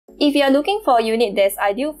If you are looking for a unit that's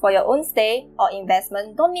ideal for your own stay or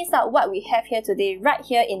investment, don't miss out what we have here today right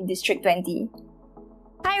here in District 20.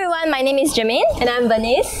 Hi everyone, my name is Jermaine. And I'm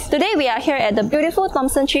Bernice. Today we are here at the beautiful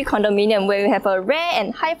Thomson 3 condominium where we have a rare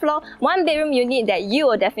and high floor 1-bedroom unit that you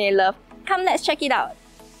will definitely love. Come, let's check it out.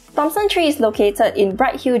 Thomson 3 is located in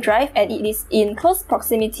Bright Hill Drive and it is in close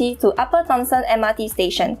proximity to Upper Thomson MRT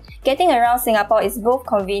station. Getting around Singapore is both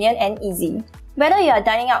convenient and easy. Whether you are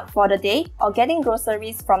dining out for the day or getting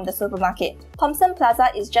groceries from the supermarket, Thomson Plaza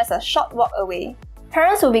is just a short walk away.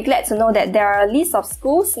 Parents will be glad to know that there are a list of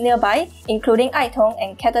schools nearby, including Aitong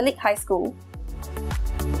and Catholic High School.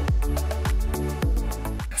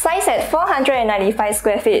 Sized at 495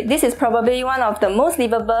 square feet, this is probably one of the most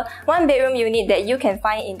livable 1-bedroom unit that you can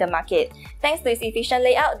find in the market. Thanks to its efficient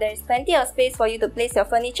layout, there is plenty of space for you to place your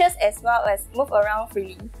furniture as well as move around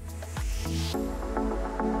freely.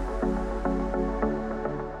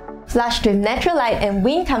 Flushed with natural light and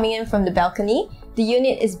wind coming in from the balcony, the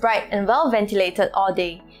unit is bright and well ventilated all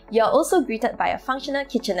day. You are also greeted by a functional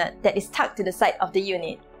kitchenette that is tucked to the side of the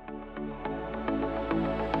unit.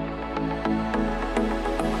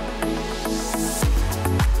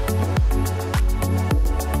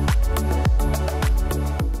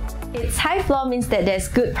 Its high floor means that there's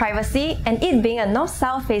good privacy, and it being a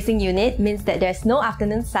north-south facing unit means that there's no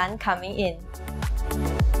afternoon sun coming in.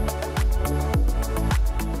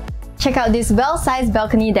 Check out this well-sized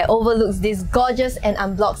balcony that overlooks this gorgeous and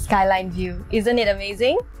unblocked skyline view. Isn't it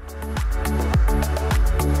amazing?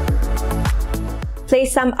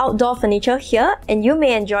 Place some outdoor furniture here and you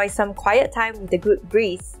may enjoy some quiet time with a good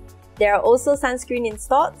breeze. There are also sunscreen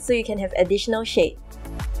installed so you can have additional shade.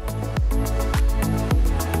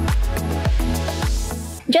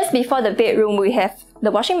 Just before the bedroom, we have the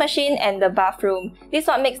washing machine and the bathroom. This is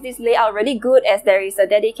what makes this layout really good as there is a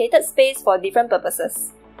dedicated space for different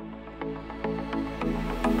purposes.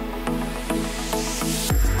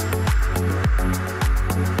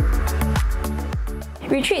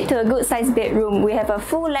 Retreat to a good-sized bedroom. We have a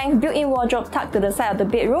full-length built-in wardrobe tucked to the side of the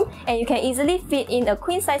bedroom, and you can easily fit in a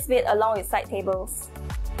queen-size bed along with side tables.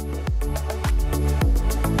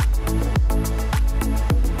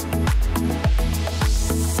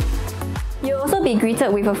 You'll also be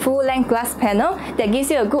greeted with a full-length glass panel that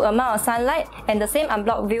gives you a good amount of sunlight and the same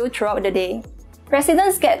unblocked view throughout the day.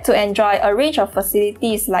 Residents get to enjoy a range of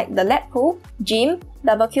facilities like the lap pool, gym,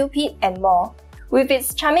 barbecue pit, and more. With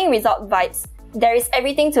its charming resort vibes, there is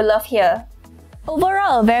everything to love here.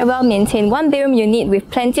 Overall, a very well-maintained 1-bedroom unit with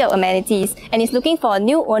plenty of amenities and is looking for a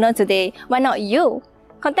new owner today. Why not you?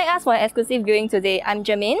 Contact us for an exclusive viewing today. I'm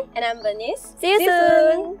Jermaine. And I'm Bernice. See you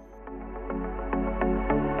soon!